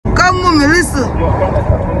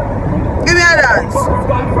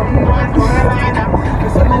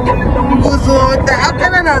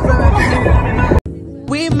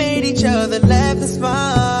We made each other laugh and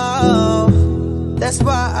smile. That's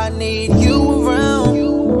why I need you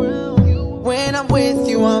around. When I'm with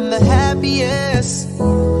you, I'm the happiest.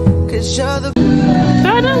 Cause you're the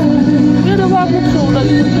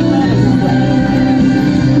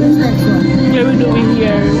Yeah, we're doing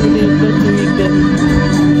here.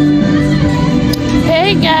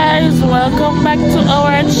 Hey guys, welcome back to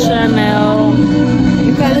our channel.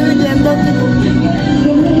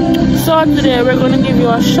 So today we're going to give you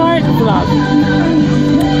a short vlog.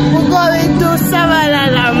 We're going to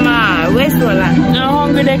Savalala, Westmoreland. I'm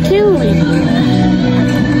hungry, they kill me.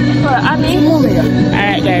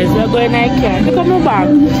 Alright guys, we're going to IKEA. Look at my bag.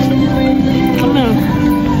 Come here.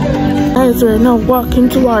 Guys, we're now walking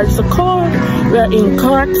towards the car. We're in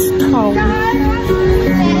Cartstown.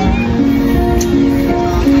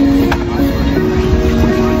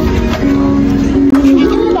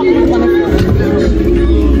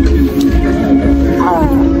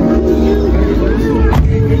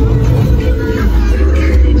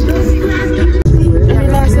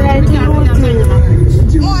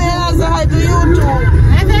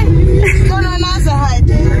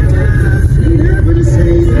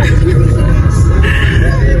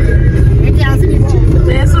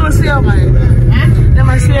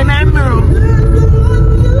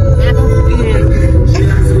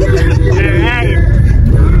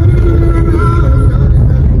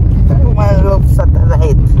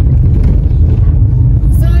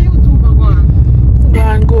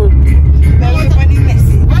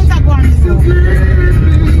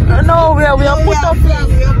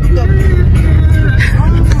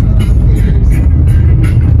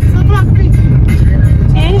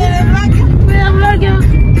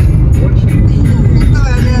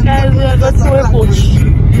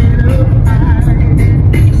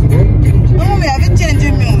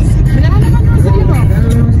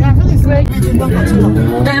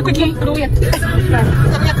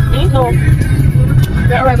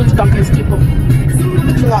 We're arriving to Duncan's people.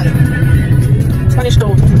 Spanish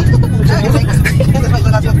town.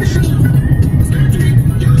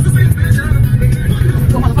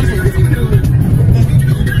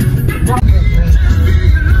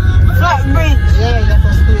 Flat bridge. Yeah, that's a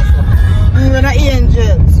space. We're the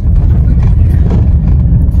angels.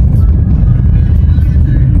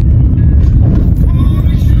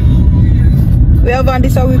 We have on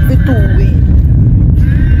this a week for 2 weeks.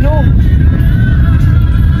 No.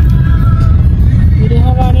 We didn't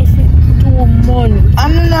have any for 2 months.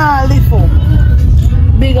 I'm not living.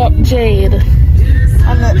 Big up Jade.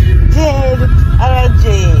 I'm a Jade. I'm a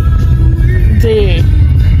Jade. Jade.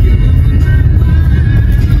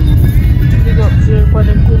 Big up Jade for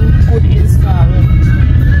the good installing.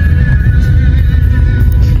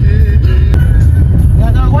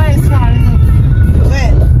 Why is it?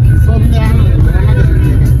 Where? From there.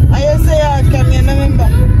 I say you came here, remember?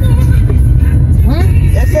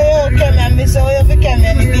 You say you came here, I say you came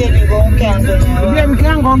here, the baby go and can't go now. The baby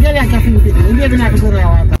can't go and get a cafe with it. The baby not go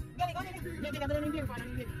now.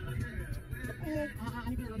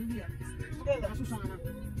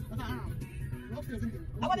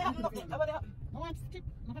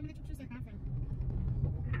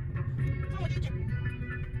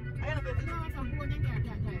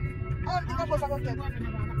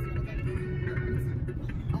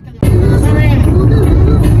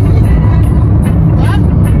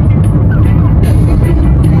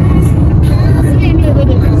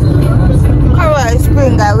 Coral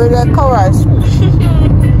Spring, I will get Coral Spring.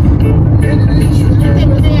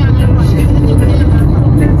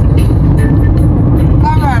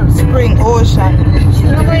 Coral Spring Ocean.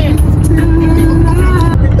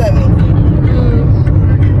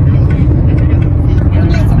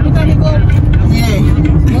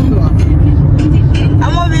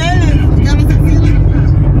 I'm over here.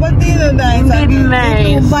 But you know that it's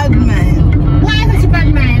bad man. Why is she bad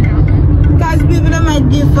man? Because people that might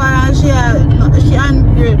give her and she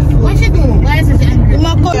ungrateful. What she do? Why is she ungrateful?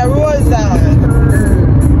 My cousin Rosa.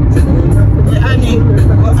 Annie.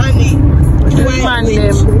 Man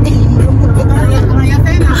them.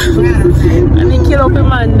 And he kill up a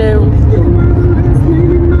man them.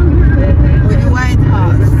 With the white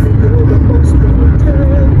house.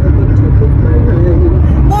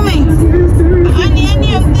 Mommy,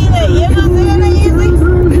 Annie of delay. You know saying easy?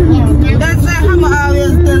 That's why Hama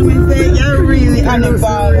always tell me say you're really Annie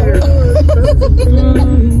Farmer.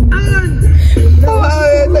 Hama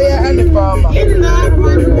always say you're Annie Farmer.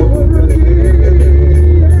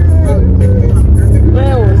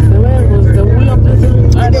 Where was the way up this?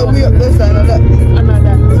 The way up this side of that.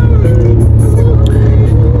 Another.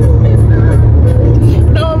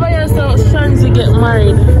 No, over here, so Shanzi get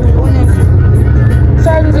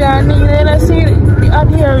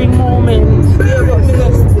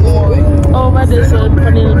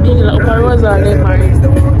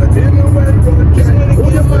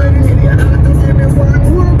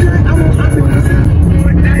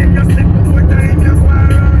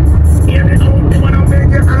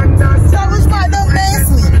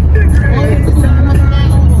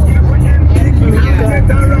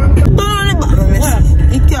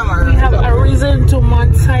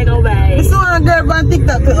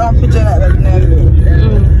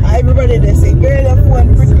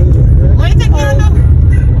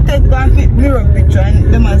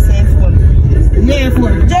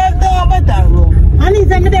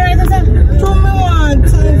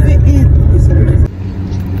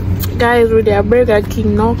Guys, we're at Burger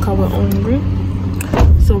King now because we're hungry.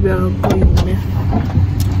 So we are going there.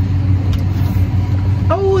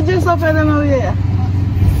 Oh, just up and over here.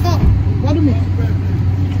 What do you mean?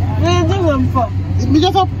 Where do them for? Me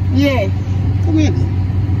just up? Yeah. Come here.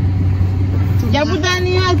 Ya put down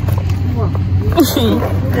the hat.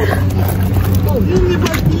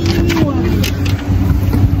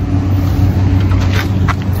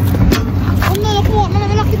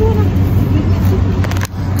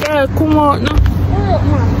 Yeah, come on now.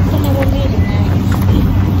 Come on,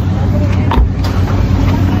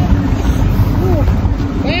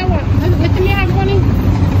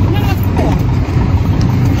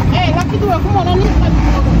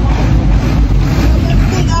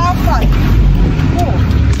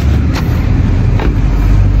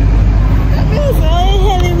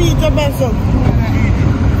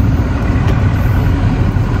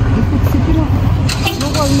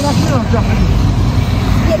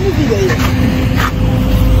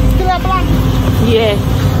 Yeah.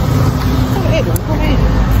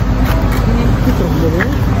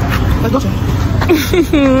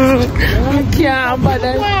 I can't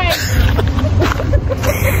bother.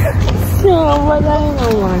 Can't bother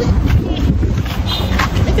no one.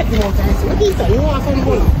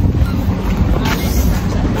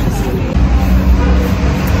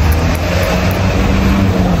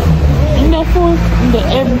 In the full, in the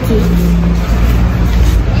empty.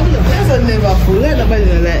 That's never full. Let nobody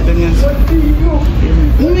like them.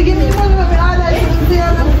 When we get the money, I like to see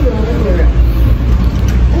how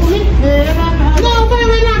no, but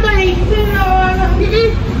we're not buying.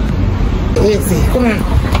 Let's see. Come on.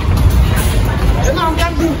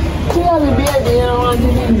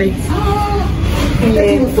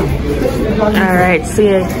 Alright, see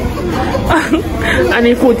it. And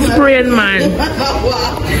he put spraying, man.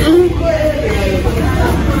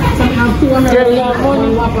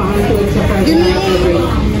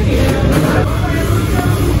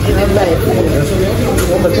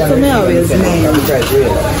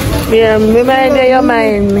 Yeah, me mind your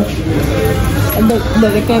mind me.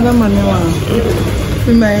 But the kind of money I want.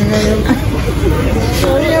 Remind me.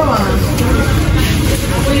 What do you want?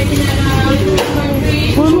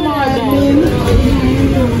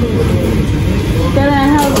 Can I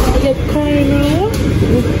have the corner?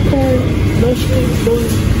 With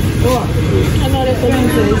corn, oh, another thing is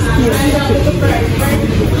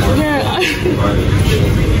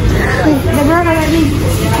The burger that is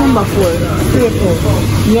number 4.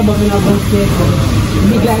 Yeah, but we're not going to stay for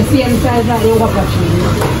big like same size that you walk actually.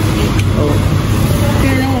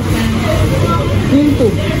 Into.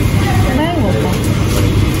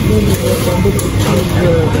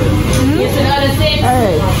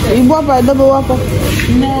 Alright, you bought a double whopper? no,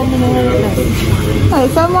 Hey,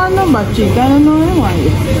 someone number 3, I don't know anyone.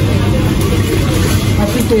 I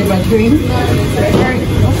should say by green.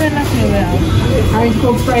 open up your well. Orange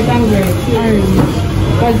Coke, Sprite and grape.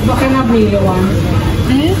 Because what kind of meal you want?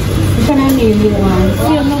 What kind of meal you want?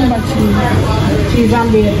 Your number 2. Cheese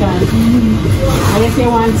and bacon. I guess you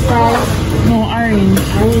want Sprite? No, orange.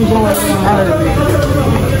 Orange or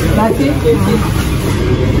that's it?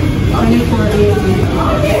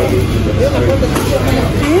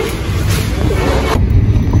 24.80.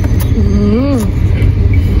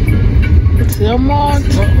 It's your mouth.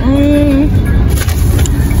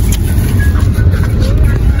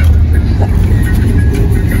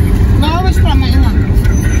 No, which one you want?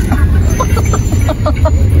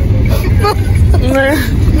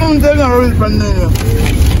 I'm taking a roll from there.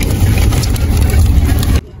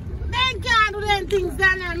 They can't do them things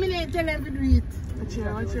down there. I didn't tell them to do it.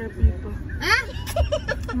 Watch your people. Huh?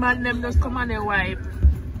 Man, them just come and they wipe.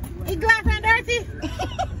 It's glass and dirty.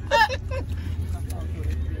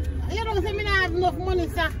 You don't say me not have enough money,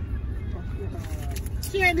 sir.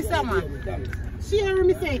 Share this summer. Share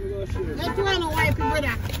me say. Let you want to wipe your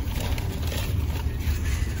brother.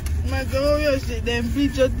 My girl, you shit them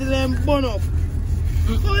features till them burn up.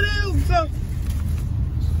 So they look so.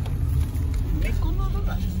 Make come over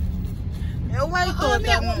that. You white out Me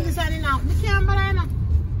open this one now. Me can't buy now.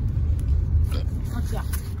 What's that?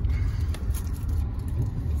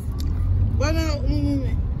 What now?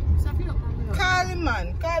 Stop it up, man. Call him,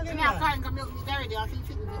 man. Call him, Me not man. calling because me open it already. I feel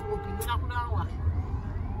fit with the open. Me not put on what?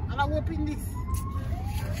 I'm open this.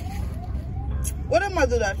 What am I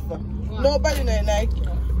do that for? Nobody know like.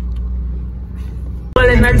 Well,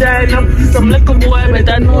 in a giant, some little boy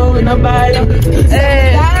better know in a ball.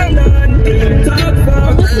 Hey,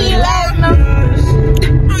 you see life now?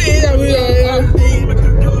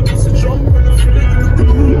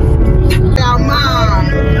 Come on.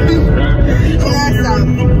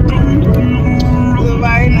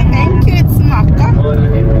 Thank you, it's Maka.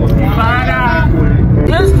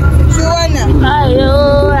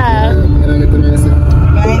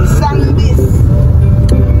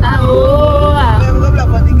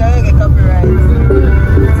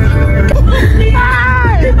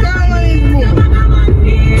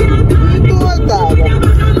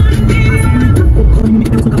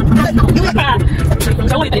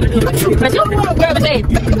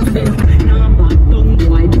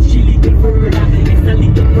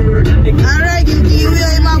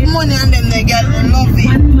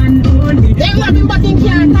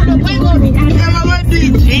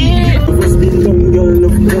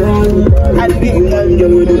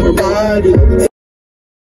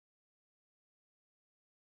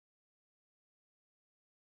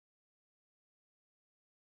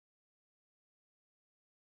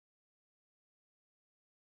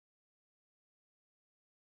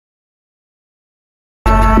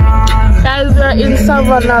 Guys, we're in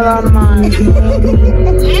Savannah, man.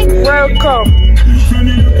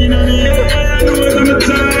 Welcome.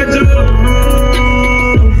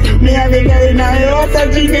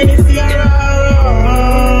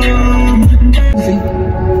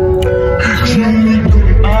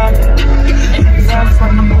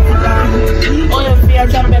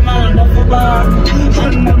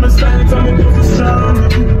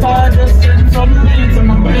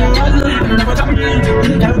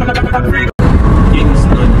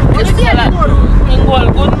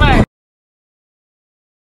 Good man.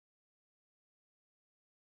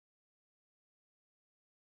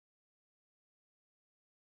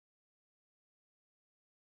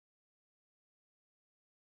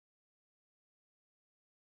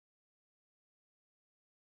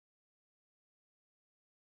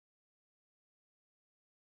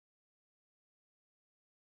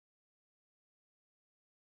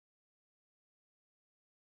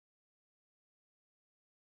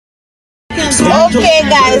 Okay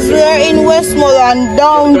guys, we are in Westmoreland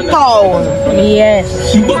downtown.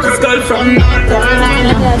 Yes.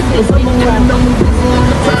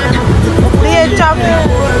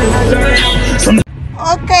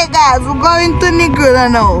 Okay guys, we're going to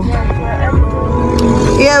Negrilla now.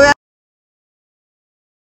 Yeah,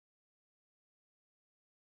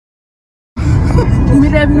 We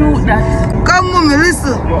don't know that. come mommy,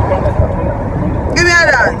 listen. Give me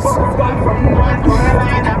a dance.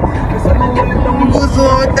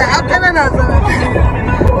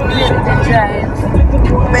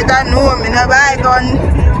 Better know me, no buy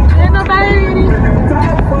gun.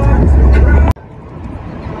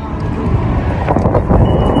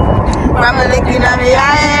 Family looking at me,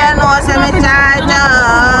 I know I'm a child.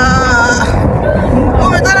 Oh,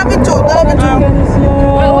 me turn up the show, turn up the show.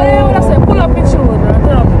 What do you want to say? Pull up the show.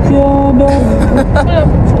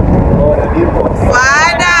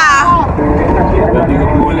 Father,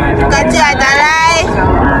 catch you at the light.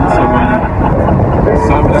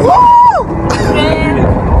 Woo!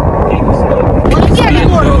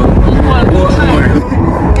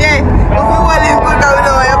 Yeah, if we want to go down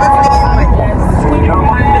there, you have to feed me.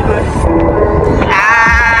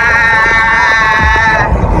 Ah,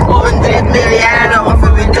 100 million, I don't want to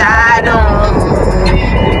be tired.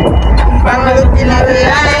 I'm looking at me, I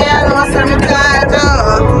don't want to be tired.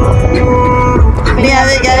 Me, I'm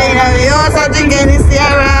getting a video, so I'm getting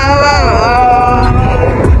Sierra.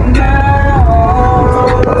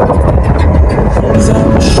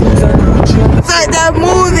 It's like that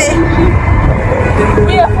movie.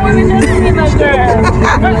 We are only just seeing a girl.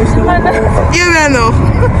 You know,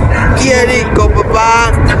 get it, go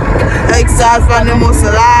back. Exhaust from the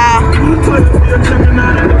muscle.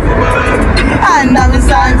 And I'm a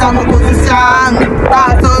son, I'm a good son.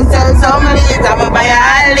 Part on sell some leads, I'm a buy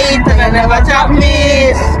a lead, and I never chop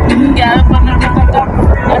meat. Yeah, I'm gonna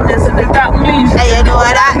and this is the top meat. And you know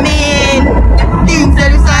what that mean? Things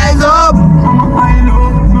that size up.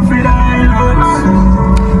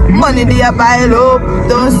 Money they a pile up,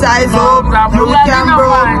 don't size up, no can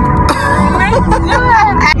broke.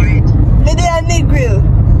 Me they a Negril.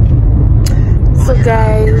 So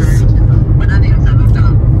guys,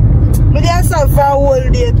 Me they a sell for a whole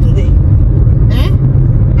day today.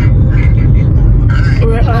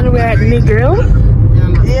 we're at Negril.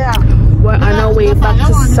 Yeah. We're on our way back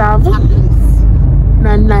to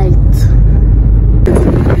Savannah night.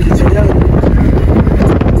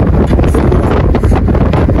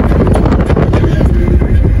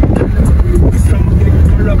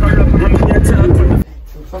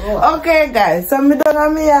 Okay guys, so me don't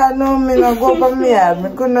have me yard no, me no go for me yard, me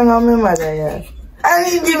couldn't have my mother yard. I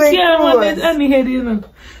need to make clothes. Any head, you know.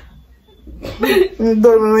 Me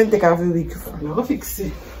don't me take off the week. I'm gonna fix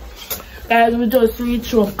it. Guys, we just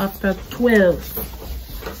reached home after 12.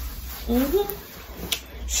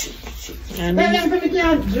 And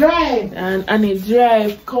he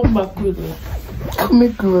drive, come back with me.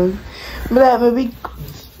 Me cool. Me like me big.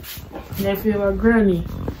 If you were granny.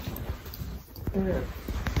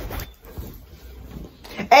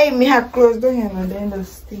 Hey, me have clothes down here and then the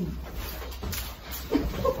steam.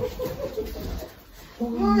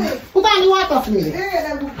 Put on the water for me.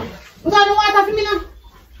 Put on the water for me now.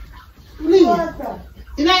 Please.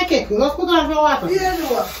 You like it? Let's put on the water.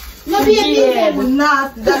 Yeah, No, be a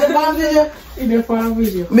nasty. That's the In the farm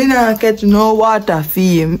video. Me not catch no water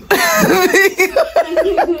fame.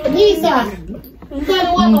 Neisa, you tell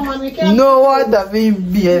the waterman we can't. No water fame,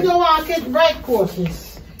 You babe. don't want to get bright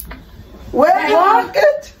courses. Where you want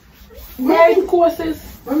it? Bright courses.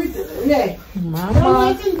 Yeah. Mama. How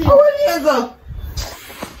is it?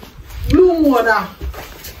 Blue water.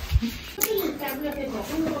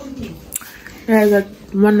 Guys, at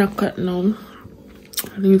 1 o'clock now.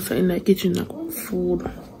 Lisa in the kitchen to cook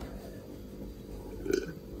food.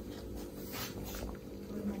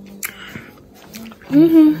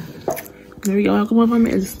 There we go. Come on for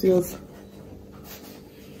me, stairs.